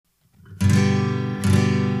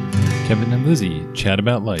Kevin and Lizzie chat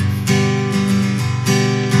about life.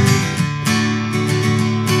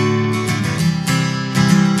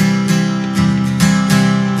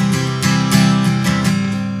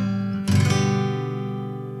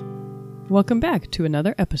 Welcome back to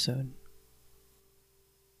another episode.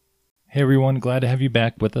 Hey everyone, glad to have you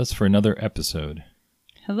back with us for another episode.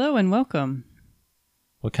 Hello and welcome.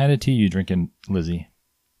 What kind of tea you drinking, Lizzie?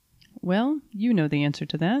 Well, you know the answer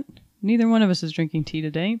to that. Neither one of us is drinking tea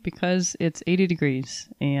today because it's 80 degrees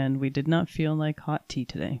and we did not feel like hot tea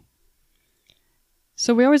today.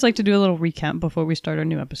 So we always like to do a little recap before we start our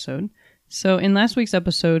new episode. So in last week's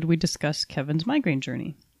episode, we discussed Kevin's migraine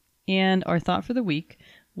journey. And our thought for the week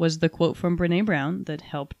was the quote from Brené Brown that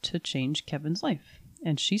helped to change Kevin's life.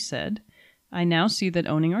 And she said, "I now see that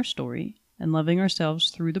owning our story and loving ourselves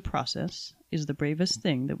through the process is the bravest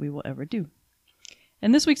thing that we will ever do."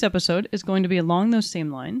 And this week's episode is going to be along those same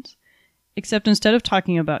lines, except instead of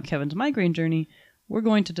talking about Kevin's migraine journey, we're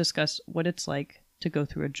going to discuss what it's like to go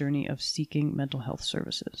through a journey of seeking mental health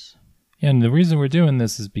services. And the reason we're doing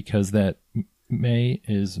this is because that May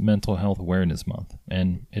is Mental Health Awareness Month,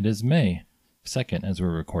 and it is May 2nd as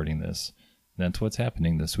we're recording this. That's what's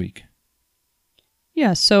happening this week.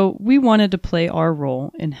 Yeah, so we wanted to play our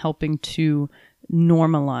role in helping to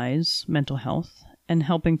normalize mental health and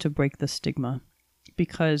helping to break the stigma.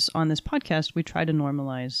 Because on this podcast, we try to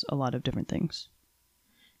normalize a lot of different things.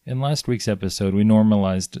 In last week's episode, we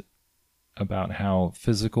normalized about how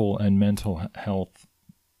physical and mental health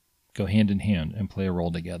go hand in hand and play a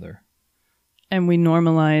role together. And we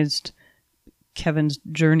normalized Kevin's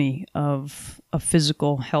journey of a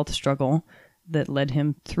physical health struggle that led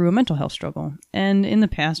him through a mental health struggle. And in the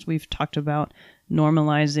past, we've talked about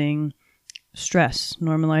normalizing stress,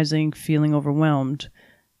 normalizing feeling overwhelmed,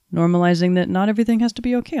 normalizing that not everything has to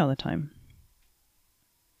be okay all the time.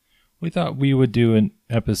 We thought we would do an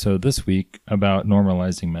episode this week about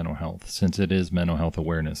normalizing mental health, since it is Mental Health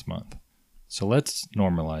Awareness Month. So let's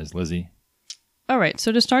normalize, Lizzie. All right,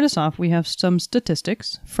 so to start us off, we have some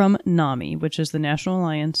statistics from NAMI, which is the National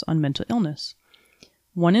Alliance on Mental Illness.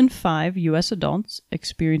 1 in 5 U.S. adults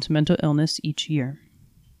experience mental illness each year.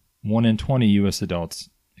 1 in 20 U.S. adults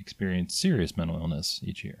experience serious mental illness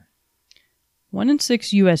each year. 1 in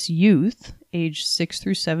 6 U.S. youth, aged 6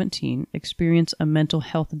 through 17, experience a mental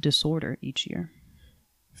health disorder each year.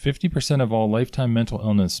 50% of all lifetime mental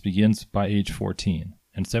illness begins by age 14,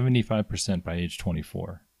 and 75% by age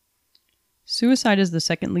 24. Suicide is the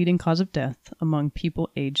second leading cause of death among people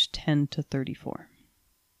aged 10 to 34.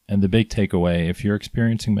 And the big takeaway, if you're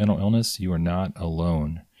experiencing mental illness, you are not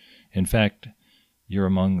alone. In fact, you're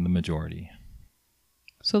among the majority.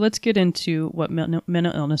 So let's get into what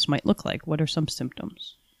mental illness might look like. What are some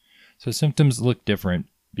symptoms? So symptoms look different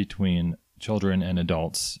between children and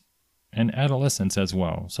adults and adolescents as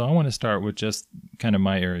well. So I want to start with just kind of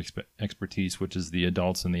my area of expertise, which is the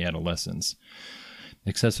adults and the adolescents.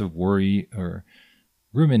 Excessive worry or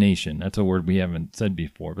rumination, that's a word we haven't said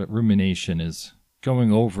before, but rumination is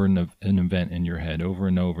going over an event in your head over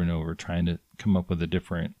and over and over, trying to come up with a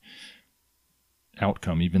different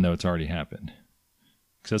outcome, even though it's already happened.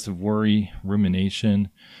 Excessive worry, rumination,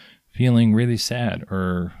 feeling really sad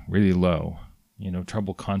or really low,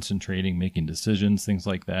 trouble concentrating, making decisions, things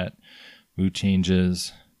like that, mood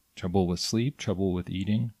changes, trouble with sleep, trouble with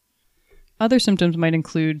eating. Other symptoms might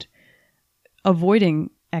include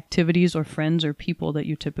avoiding activities or friends or people that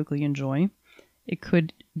you typically enjoy. It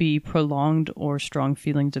could be prolonged or strong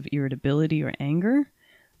feelings of irritability or anger,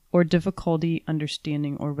 or difficulty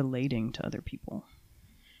understanding or relating to other people.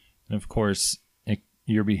 And of course,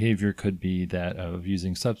 your behavior could be that of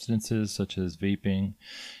using substances such as vaping,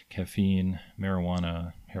 caffeine,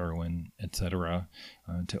 marijuana, heroin, etc.,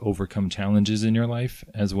 to overcome challenges in your life,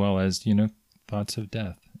 as well as, thoughts of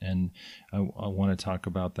death. And I want to talk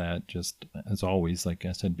about that just as always, like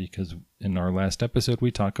I said, because in our last episode,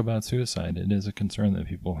 we talk about suicide. It is a concern that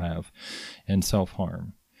people have, and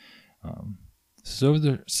self-harm. So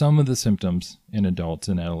there are some of the symptoms in adults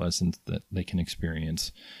and adolescents that they can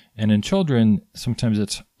experience. And in children, sometimes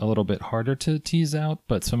it's a little bit harder to tease out,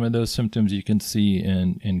 but some of those symptoms you can see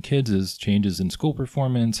in kids is changes in school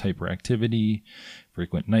performance, hyperactivity,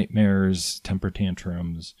 frequent nightmares, temper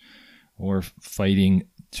tantrums, or fighting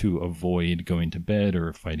to avoid going to bed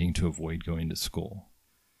or fighting to avoid going to school.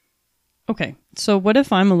 Okay, so what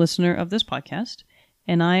if I'm a listener of this podcast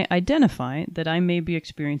and I identify that I may be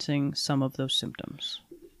experiencing some of those symptoms?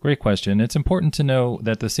 Great question. It's important to know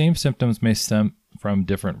that the same symptoms may stem from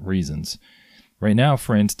different reasons. Right now,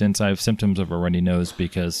 for instance, I have symptoms of a runny nose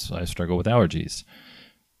because I struggle with allergies.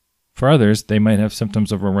 For others, they might have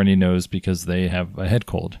symptoms of a runny nose because they have a head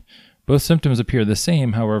cold. Both symptoms appear the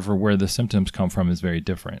same, however, where the symptoms come from is very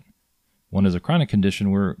different. One is a chronic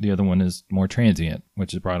condition where the other one is more transient,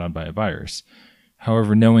 which is brought on by a virus.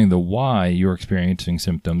 However, knowing the why you're experiencing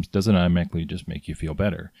symptoms doesn't automatically just make you feel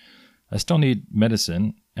better. I still need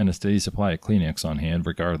medicine and a steady supply of Kleenex on hand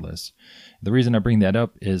regardless. The reason I bring that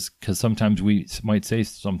up is because sometimes we might say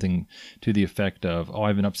something to the effect of, oh, I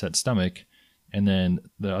have an upset stomach, and then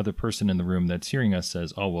the other person in the room that's hearing us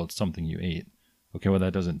says, oh, well, it's something you ate. Okay, well,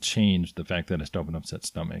 that doesn't change the fact that I still have an upset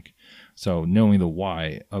stomach. So knowing the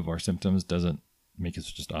why of our symptoms doesn't make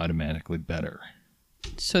us just automatically better.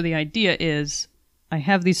 So the idea is, I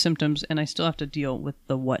have these symptoms and I still have to deal with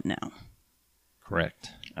the what now.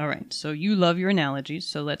 Correct. All right. So you love your analogies.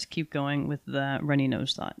 So let's keep going with the runny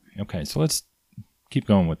nose thought. Okay. So let's keep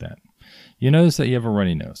going with that. You notice that you have a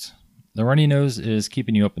runny nose. The runny nose is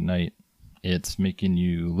keeping you up at night. It's making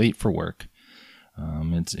you late for work.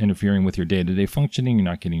 It's interfering with your day-to-day functioning. You're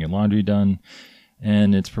not getting your laundry done.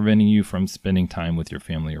 And it's preventing you from spending time with your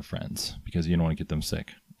family or friends because you don't want to get them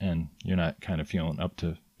sick. And you're not kind of feeling up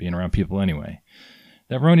to being around people anyway.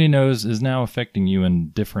 That runny nose is now affecting you in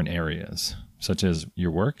different areas, such as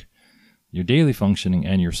your work, your daily functioning,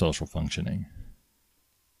 and your social functioning.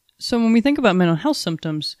 So when we think about mental health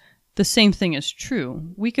symptoms, the same thing is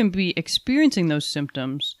true. We can be experiencing those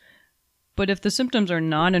symptoms, but if the symptoms are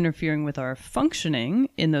not interfering with our functioning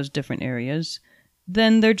in those different areas,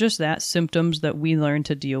 then they're just that, symptoms that we learn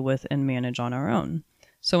to deal with and manage on our own.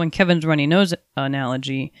 So in Kevin's runny nose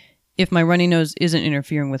analogy, if my runny nose isn't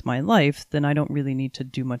interfering with my life, then I don't really need to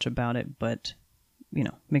do much about it, but,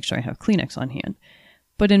 make sure I have Kleenex on hand.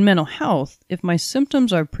 But in mental health, if my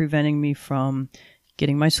symptoms are preventing me from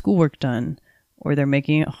getting my schoolwork done, or they're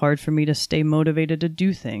making it hard for me to stay motivated to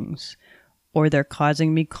do things, or they're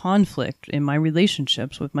causing me conflict in my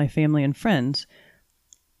relationships with my family and friends,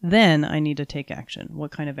 then I need to take action.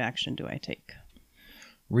 What kind of action do I take?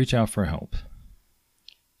 Reach out for help.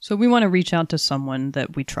 So we want to reach out to someone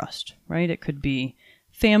that we trust, right? It could be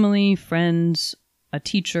family, friends, a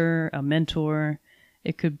teacher, a mentor.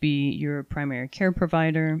 It could be your primary care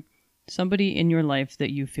provider, somebody in your life that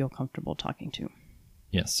you feel comfortable talking to.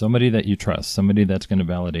 Yes, somebody that you trust, somebody that's going to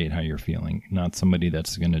validate how you're feeling, not somebody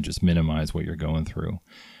that's going to just minimize what you're going through.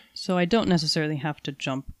 So I don't necessarily have to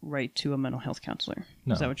jump right to a mental health counselor.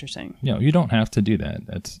 No. Is that what you're saying? No, you don't have to do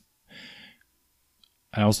that.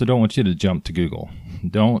 I also don't want you to jump to Google.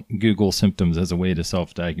 Don't Google symptoms as a way to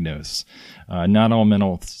self-diagnose. Not all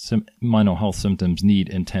mental health symptoms need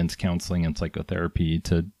intense counseling and psychotherapy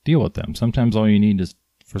to deal with them. Sometimes all you need is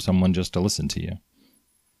for someone just to listen to you.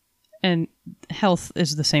 And health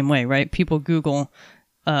is the same way, right? People Google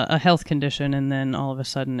a health condition and then all of a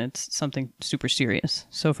sudden it's something super serious.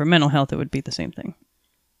 So for mental health, it would be the same thing.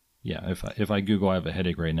 Yeah, if I Google I have a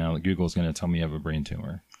headache right now, Google's going to tell me I have a brain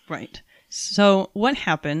tumor. Right. So what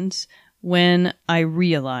happens when I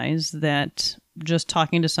realize that just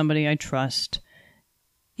talking to somebody I trust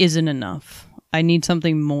isn't enough? I need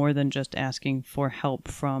something more than just asking for help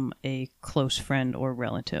from a close friend or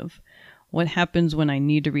relative. What happens when I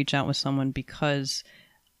need to reach out with someone because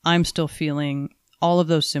I'm still feeling all of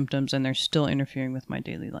those symptoms and they're still interfering with my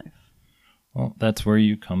daily life? Well, that's where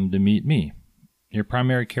you come to meet me. Your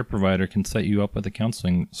primary care provider can set you up with a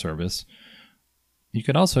counseling service. You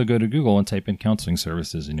could also go to Google and type in counseling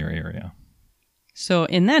services in your area. So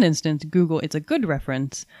in that instance, Google, it's a good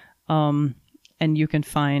reference, and you can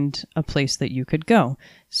find a place that you could go.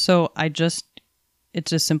 So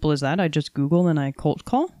it's as simple as that. I just Google and I cold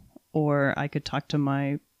call, or I could talk to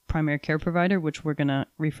my primary care provider, which we're going to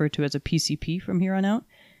refer to as a PCP from here on out,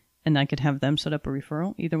 and I could have them set up a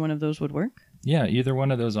referral. Either one of those would work? Yeah, either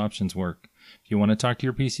one of those options work. If you want to talk to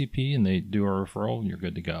your PCP and they do a referral, you're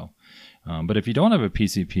good to go. But if you don't have a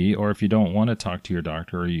PCP, or if you don't want to talk to your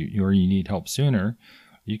doctor, or you need help sooner,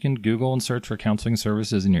 you can Google and search for counseling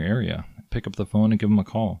services in your area. Pick up the phone and give them a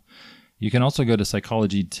call. You can also go to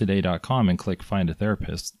psychologytoday.com and click Find a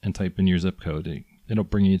Therapist and type in your zip code. It'll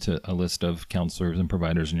bring you to a list of counselors and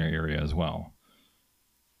providers in your area as well.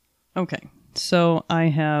 Okay. So I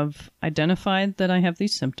have identified that I have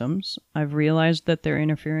these symptoms. I've realized that they're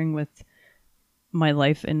interfering with my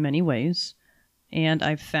life in many ways, and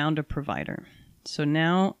I've found a provider. So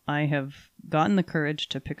now I have gotten the courage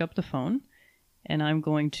to pick up the phone, and I'm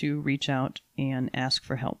going to reach out and ask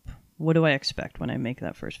for help. What do I expect when I make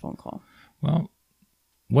that first phone call? Well,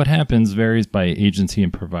 what happens varies by agency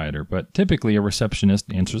and provider, but typically a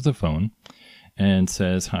receptionist answers the phone and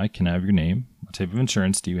says, "Hi, can I have your name? What type of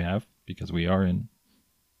insurance do you have?" Because we are in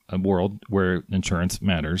a world where insurance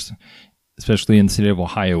matters, especially in the state of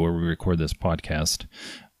Ohio where we record this podcast.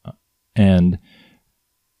 And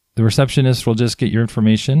the receptionist will just get your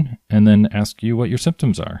information and then ask you what your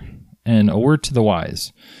symptoms are. And a word to the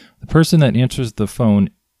wise, the person that answers the phone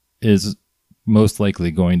is most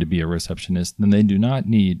likely going to be a receptionist, then they do not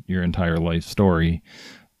need your entire life story,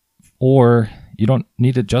 or you don't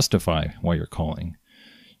need to justify why you're calling.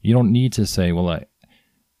 You don't need to say, well,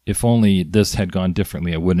 if only this had gone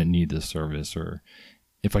differently, I wouldn't need this service, or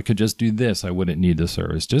if I could just do this, I wouldn't need this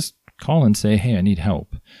service. Just call and say, hey, I need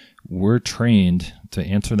help. We're trained to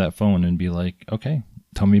answer that phone and be like, okay,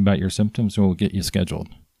 tell me about your symptoms and we'll get you scheduled.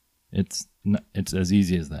 It's as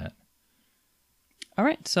easy as that. All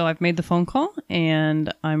right, so I've made the phone call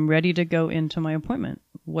and I'm ready to go into my appointment.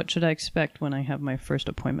 What should I expect when I have my first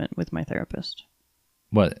appointment with my therapist?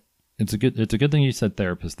 But it's a good thing you said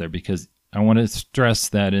therapist there, because I want to stress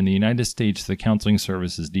that in the United States, the counseling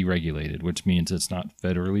service is deregulated, which means it's not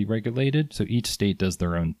federally regulated. So each state does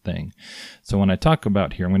their own thing. So when I talk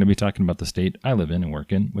about here, I'm going to be talking about the state I live in and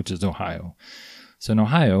work in, which is Ohio. So in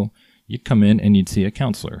Ohio, you'd come in and you'd see a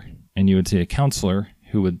counselor, and you would see a counselor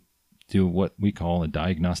who would do what we call a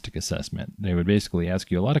diagnostic assessment. They would basically ask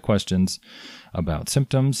you a lot of questions about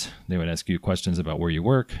symptoms. They would ask you questions about where you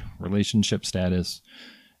work, relationship status,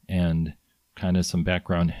 and kind of some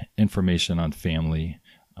background information on family,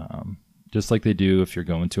 just like they do if you're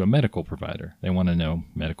going to a medical provider. They want to know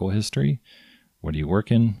medical history, what do you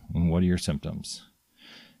work in, and what are your symptoms.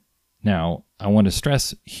 Now, I want to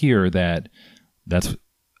stress here that that's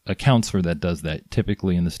a counselor that does that,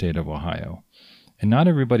 typically in the state of Ohio. And not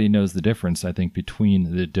everybody knows the difference, I think,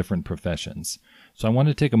 between the different professions. So I want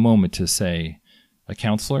to take a moment to say a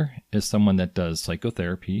counselor is someone that does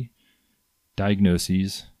psychotherapy,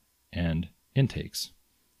 diagnoses, and intakes.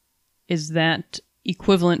 Is that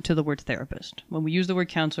equivalent to the word therapist? When we use the word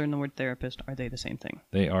counselor and the word therapist, are they the same thing?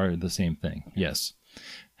 They are the same thing, yes.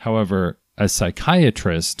 However, a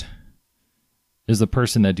psychiatrist is the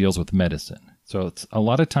person that deals with medicine. So it's a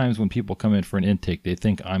lot of times when people come in for an intake, they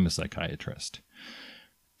think I'm a psychiatrist.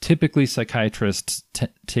 Typically, psychiatrists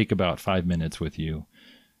take about 5 minutes with you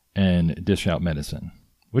and dish out medicine,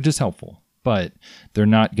 which is helpful. But they're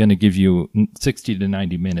not going to give you 60 to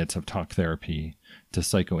 90 minutes of talk therapy to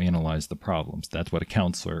psychoanalyze the problems. That's what a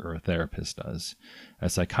counselor or a therapist does. A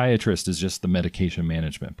psychiatrist is just the medication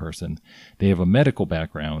management person. They have a medical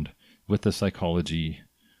background with the psychology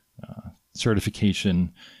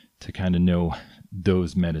certification to kind of know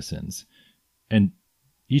those medicines. And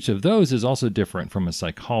each of those is also different from a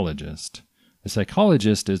psychologist. A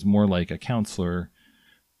psychologist is more like a counselor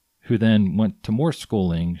who then went to more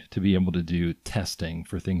schooling to be able to do testing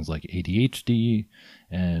for things like ADHD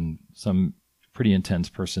and some pretty intense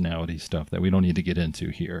personality stuff that we don't need to get into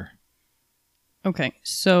here. Okay,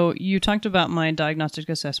 so you talked about my diagnostic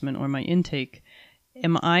assessment or my intake.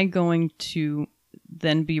 Am I going to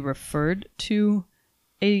then be referred to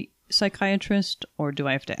a psychiatrist, or do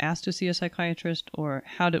I have to ask to see a psychiatrist, or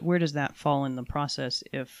where does that fall in the process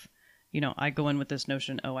if, I go in with this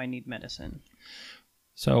notion, I need medicine?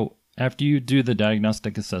 So after you do the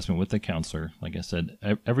diagnostic assessment with the counselor, like I said,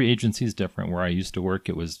 every agency is different. Where I used to work,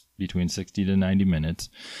 it was between 60 to 90 minutes.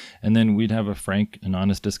 And then we'd have a frank and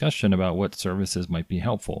honest discussion about what services might be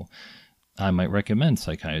helpful. I might recommend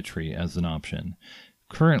psychiatry as an option.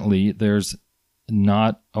 Currently, there's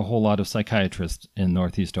not a whole lot of psychiatrists in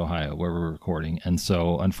Northeast Ohio where we're recording. And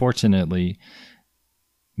so, unfortunately,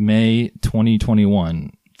 May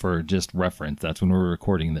 2021, for just reference, that's when we're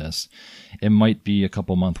recording this, it might be a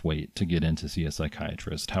couple month wait to get in to see a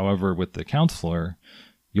psychiatrist. However, with the counselor,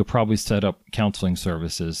 you'll probably set up counseling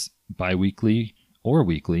services bi-weekly or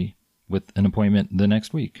weekly with an appointment the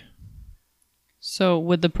next week. So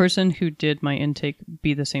would the person who did my intake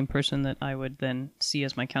be the same person that I would then see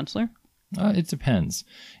as my counselor? It depends.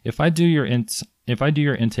 If I do your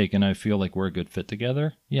intake and I feel like we're a good fit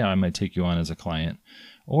together, yeah, I might take you on as a client.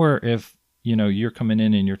 Or if you're coming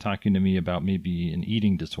in and you're talking to me about maybe an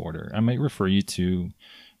eating disorder, I might refer you to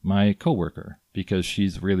my coworker because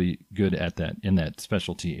she's really good at that in that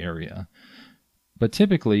specialty area. But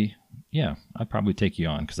typically, yeah, I'd probably take you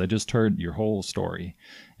on because I just heard your whole story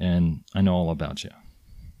and I know all about you.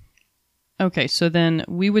 Okay, so then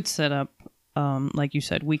we would set up, like you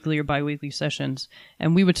said, weekly or bi-weekly sessions,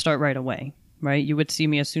 and we would start right away, right? You would see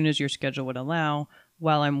me as soon as your schedule would allow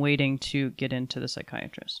while I'm waiting to get into the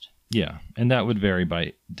psychiatrist. Yeah, and that would vary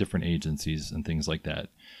by different agencies and things like that,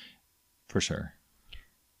 for sure.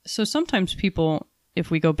 So sometimes people, if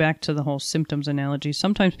we go back to the whole symptoms analogy,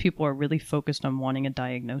 sometimes people are really focused on wanting a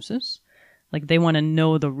diagnosis. Like they want to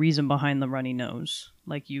know the reason behind the runny nose.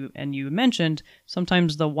 Like you mentioned,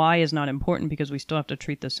 sometimes the why is not important because we still have to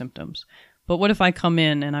treat the symptoms. But what if I come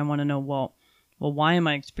in and I want to know, well, why am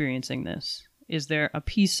I experiencing this? Is there a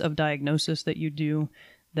piece of diagnosis that you do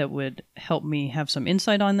that would help me have some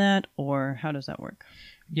insight on that, or how does that work?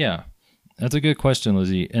 Yeah, that's a good question,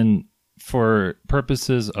 Lizzie. And for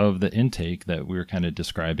purposes of the intake that we were kind of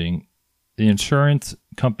describing, the insurance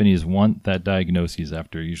companies want that diagnosis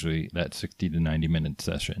after usually that 60 to 90 minute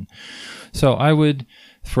session. So I would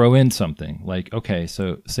throw in something like, okay,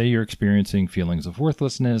 so say you're experiencing feelings of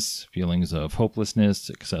worthlessness, feelings of hopelessness,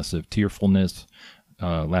 excessive tearfulness,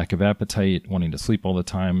 lack of appetite, wanting to sleep all the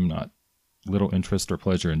time, not little interest or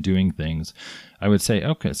pleasure in doing things. I would say,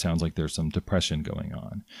 okay, it sounds like there's some depression going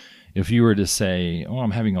on. If you were to say, oh,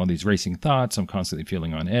 I'm having all these racing thoughts, I'm constantly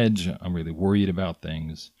feeling on edge, I'm really worried about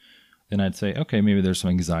things, then I'd say, okay, maybe there's some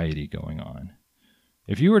anxiety going on.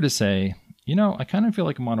 If you were to say, I kind of feel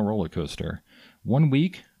like I'm on a roller coaster. 1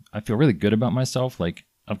 week, I feel really good about myself. Like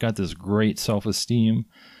I've got this great self-esteem.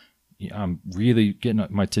 I'm really getting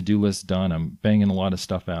my to-do list done. I'm banging a lot of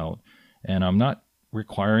stuff out, and I'm not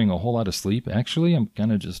requiring a whole lot of sleep. Actually, I'm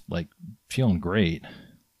kind of just like feeling great.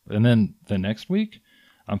 And then the next week,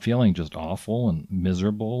 I'm feeling just awful and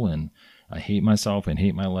miserable, and I hate myself and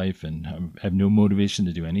hate my life and I have no motivation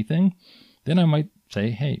to do anything. Then I might say,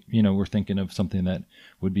 hey, we're thinking of something that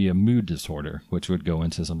would be a mood disorder, which would go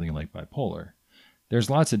into something like bipolar. There's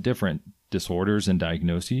lots of different disorders and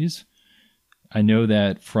diagnoses. I know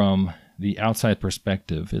that from the outside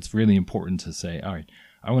perspective, it's really important to say, all right,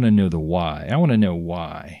 I want to know the why. I want to know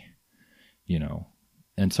why,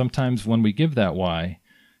 And sometimes when we give that why,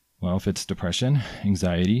 well, if it's depression,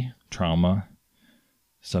 anxiety, trauma,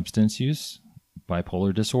 substance use,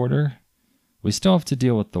 bipolar disorder, we still have to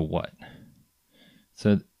deal with the what.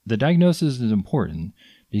 So the diagnosis is important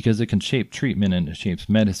because it can shape treatment and it shapes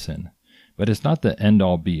medicine, but it's not the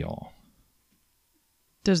end-all be-all.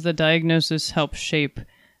 Does the diagnosis help shape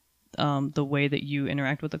the way that you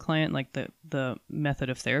interact with the client, like the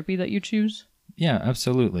method of therapy that you choose? Yeah,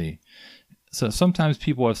 absolutely. So sometimes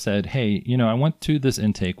people have said, hey, I went to this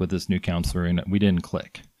intake with this new counselor and we didn't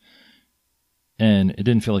click. And it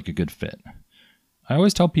didn't feel like a good fit. I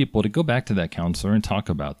always tell people to go back to that counselor and talk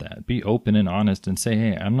about that. Be open and honest and say,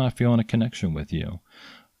 hey, I'm not feeling a connection with you.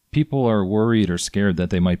 People are worried or scared that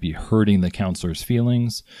they might be hurting the counselor's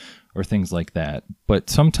feelings or things like that. But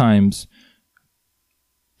sometimes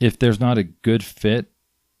if there's not a good fit,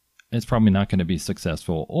 it's probably not going to be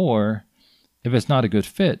successful. Or if it's not a good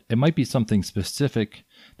fit, it might be something specific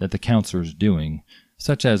that the counselor is doing,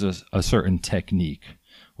 such as a certain technique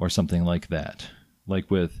or something like that. Like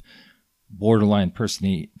with borderline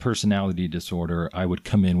personality disorder, I would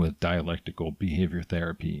come in with dialectical behavior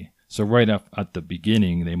therapy. So right up at the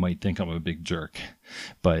beginning, they might think I'm a big jerk,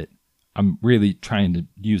 but I'm really trying to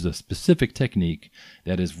use a specific technique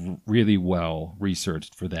that is really well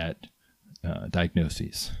researched for that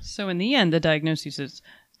diagnosis. So in the end, the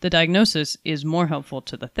diagnosis is more helpful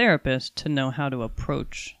to the therapist to know how to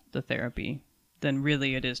approach the therapy than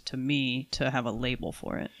really it is to me to have a label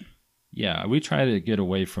for it. Yeah, we try to get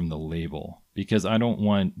away from the label because I don't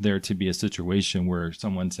want there to be a situation where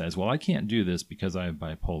someone says, well, I can't do this because I have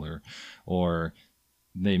bipolar, or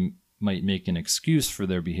they might make an excuse for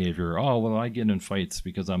their behavior. Oh, well, I get in fights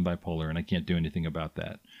because I'm bipolar and I can't do anything about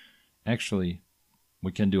that. Actually,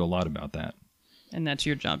 we can do a lot about that. And that's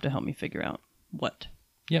your job to help me figure out what.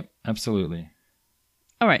 Yep, absolutely.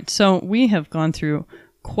 All right, so we have gone through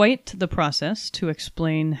quite the process to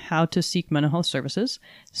explain how to seek mental health services.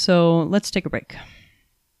 So let's take a break.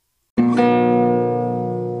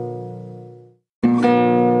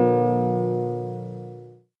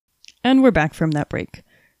 And we're back from that break.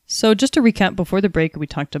 So just to recap, before the break, we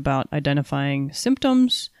talked about identifying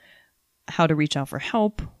symptoms, how to reach out for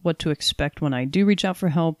help, what to expect when I do reach out for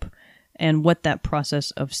help, and what that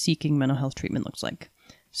process of seeking mental health treatment looks like.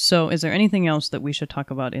 So is there anything else that we should talk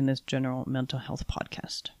about in this general mental health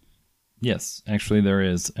podcast? Yes, actually there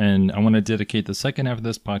is. And I want to dedicate the second half of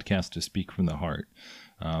this podcast to speak from the heart.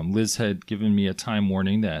 Liz had given me a time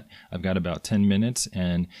warning that I've got about 10 minutes.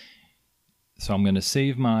 And so I'm going to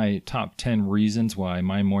save my top 10 reasons why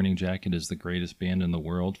My Morning Jacket is the greatest band in the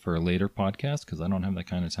world for a later podcast, because I don't have that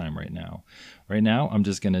kind of time right now. Right now, I'm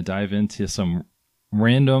just going to dive into some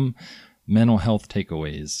random mental health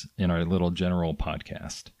takeaways in our little general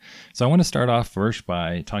podcast. So I want to start off first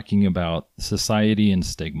by talking about society and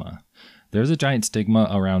stigma. There's a giant stigma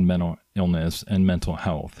around mental illness and mental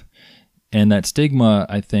health. And that stigma,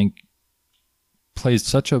 I think, plays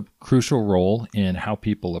such a crucial role in how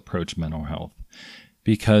people approach mental health.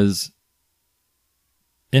 Because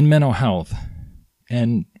in mental health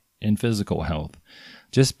and in physical health,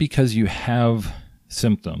 just because you have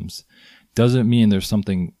symptoms doesn't mean there's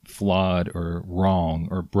something flawed or wrong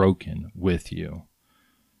or broken with you.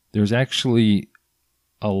 there's actually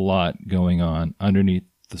a lot going on underneath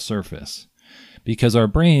the surface, because our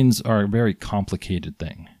brains are a very complicated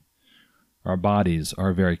thing. Our bodies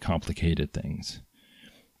are very complicated things.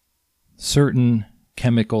 Certain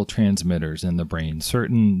chemical transmitters in the brain,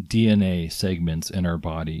 certain DNA segments in our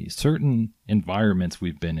body, certain environments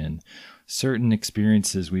we've been in, certain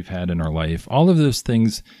experiences we've had in our life, all of those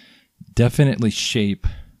things definitely shape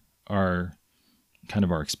our kind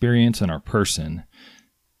of our experience and our person.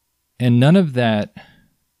 And none of that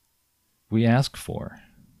we ask for.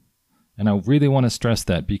 And I really want to stress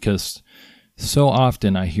that, because so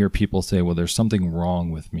often I hear people say, well, there's something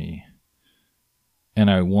wrong with me. And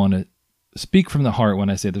I want to speak from the heart when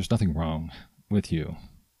I say there's nothing wrong with you.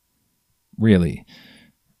 Really.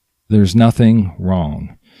 There's nothing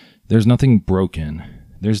wrong. There's nothing broken.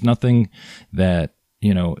 There's nothing that,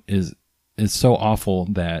 is so awful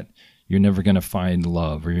that you're never going to find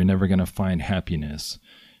love or you're never going to find happiness.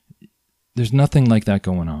 There's nothing like that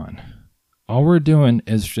going on. All we're doing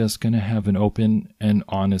is just going to have an open and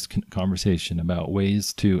honest conversation about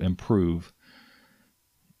ways to improve,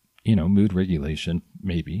 mood regulation,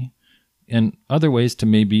 maybe, and other ways to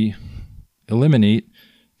maybe eliminate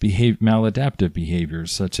maladaptive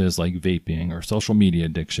behaviors such as like vaping or social media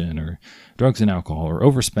addiction or drugs and alcohol or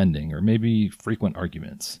overspending or maybe frequent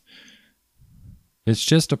arguments. It's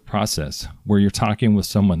just a process where you're talking with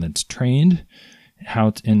someone that's trained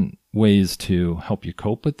in ways to help you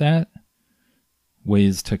cope with that,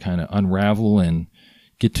 ways to kind of unravel and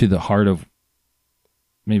get to the heart of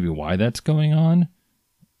maybe why that's going on,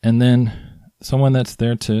 and then someone that's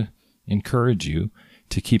there to encourage you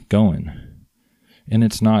to keep going. And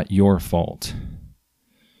it's not your fault.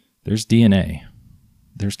 There's DNA.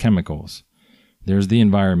 There's chemicals. There's the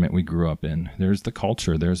environment we grew up in. There's the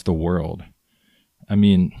culture. There's the world. I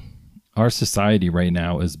mean, our society right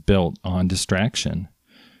now is built on distraction.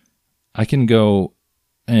 I can go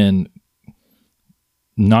and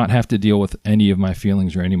not have to deal with any of my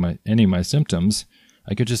feelings or any of my symptoms.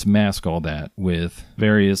 I could just mask all that with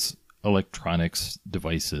various electronics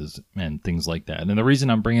devices and things like that. And the reason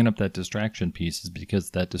I'm bringing up that distraction piece is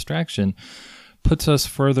because that distraction puts us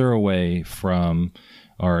further away from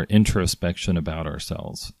our introspection about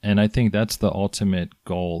ourselves. And I think that's the ultimate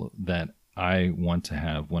goal that I want to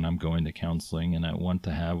have when I'm going to counseling, and I want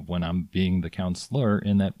to have when I'm being the counselor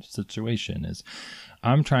in that situation, is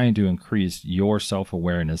I'm trying to increase your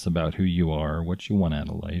self-awareness about who you are, what you want out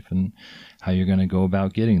of life, and how you're going to go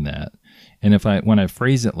about getting that. And when I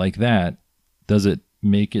phrase it like that, does it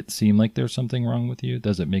make it seem like there's something wrong with you?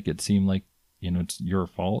 Does it make it seem like, it's your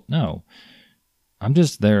fault? No. I'm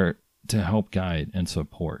just there to help guide and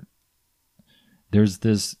support. There's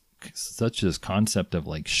such this concept of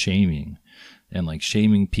like shaming, and like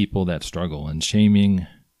shaming people that struggle and shaming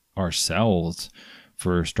ourselves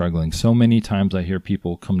for struggling. So many times I hear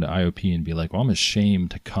people come to IOP and be like, well, I'm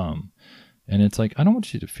ashamed to come. And it's like, I don't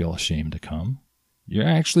want you to feel ashamed to come. You're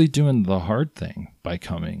actually doing the hard thing by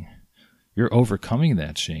coming. You're overcoming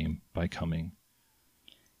that shame by coming.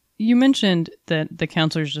 You mentioned that the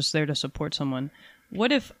counselor is just there to support someone.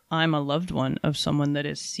 What if I'm a loved one of someone that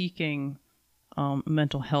is seeking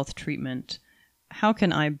mental health treatment? How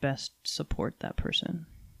can I best support that person?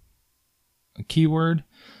 A keyword,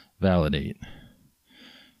 validate.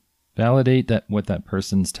 Validate what that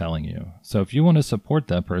person's telling you. So if you want to support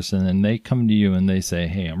that person and they come to you and they say,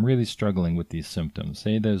 hey, I'm really struggling with these symptoms.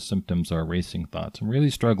 Say those symptoms are racing thoughts. I'm really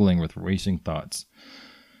struggling with racing thoughts.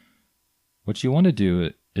 What you want to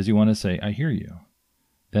do is you want to say, I hear you.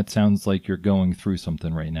 That sounds like you're going through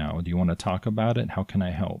something right now. Do you want to talk about it? How can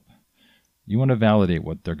I help? You want to validate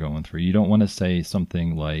what they're going through. You don't want to say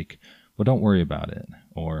something like, well, don't worry about it.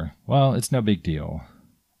 Or, well, it's no big deal.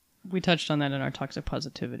 We touched on that in our toxic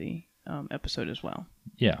positivity episode as well.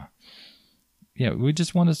 Yeah. Yeah, we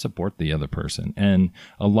just want to support the other person. And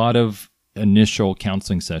a lot of initial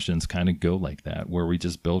counseling sessions kind of go like that, where we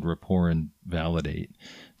just build rapport and validate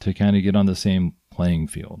to kind of get on the same playing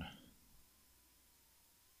field.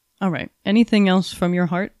 All right. Anything else from your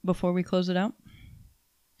heart before we close it out?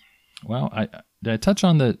 Well, did I touch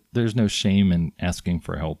on the there's no shame in asking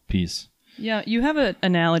for help piece? Yeah, you have an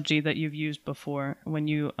analogy that you've used before when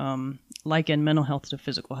you liken mental health to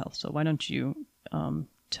physical health. So why don't you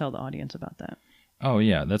tell the audience about that? Oh,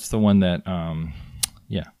 yeah, that's the one that,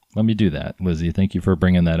 let me do that, Lizzie. Thank you for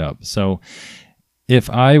bringing that up. So if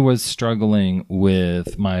I was struggling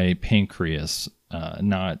with my pancreas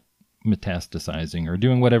not metastasizing or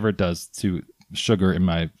doing whatever it does to sugar in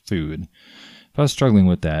my food, if I was struggling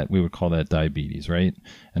with that, we would call that diabetes, right?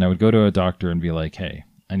 And I would go to a doctor and be like, hey,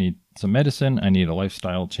 I need some medicine. I need a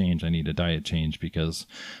lifestyle change. I need a diet change because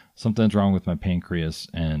something's wrong with my pancreas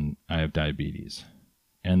and I have diabetes.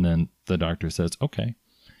 And then the doctor says, okay,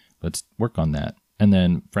 let's work on that. And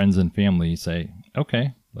then friends and family say,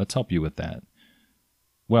 okay, let's help you with that.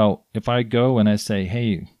 Well, if I go and I say,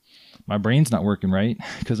 hey, my brain's not working right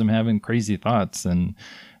because I'm having crazy thoughts and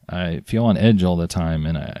I feel on edge all the time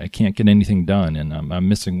and I can't get anything done and I'm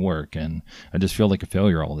missing work and I just feel like a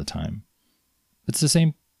failure all the time. It's the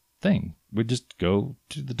same thing. We just go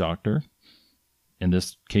to the doctor, in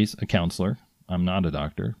this case, a counselor. I'm not a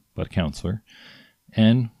doctor, but a counselor.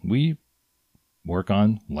 And we work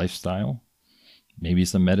on lifestyle, maybe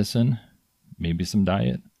some medicine, maybe some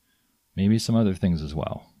diet, maybe some other things as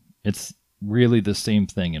well. It's really the same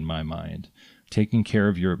thing in my mind. Taking care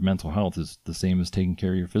of your mental health is the same as taking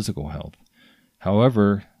care of your physical health.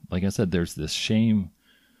 However, like I said, there's this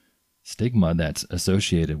stigma that's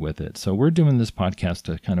associated with it. So we're doing this podcast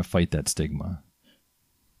to kind of fight that stigma.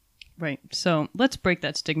 Right. So let's break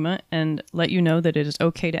that stigma and let you know that it is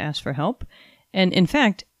okay to ask for help. And in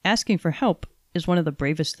fact, asking for help is one of the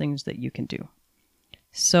bravest things that you can do.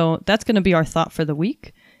 So that's going to be our thought for the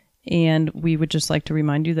week. And we would just like to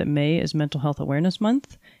remind you that May is Mental Health Awareness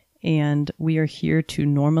Month. And we are here to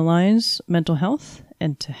normalize mental health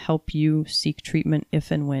and to help you seek treatment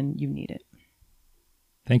if and when you need it.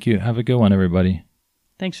 Thank you. Have a good one, everybody.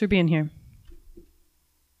 Thanks for being here.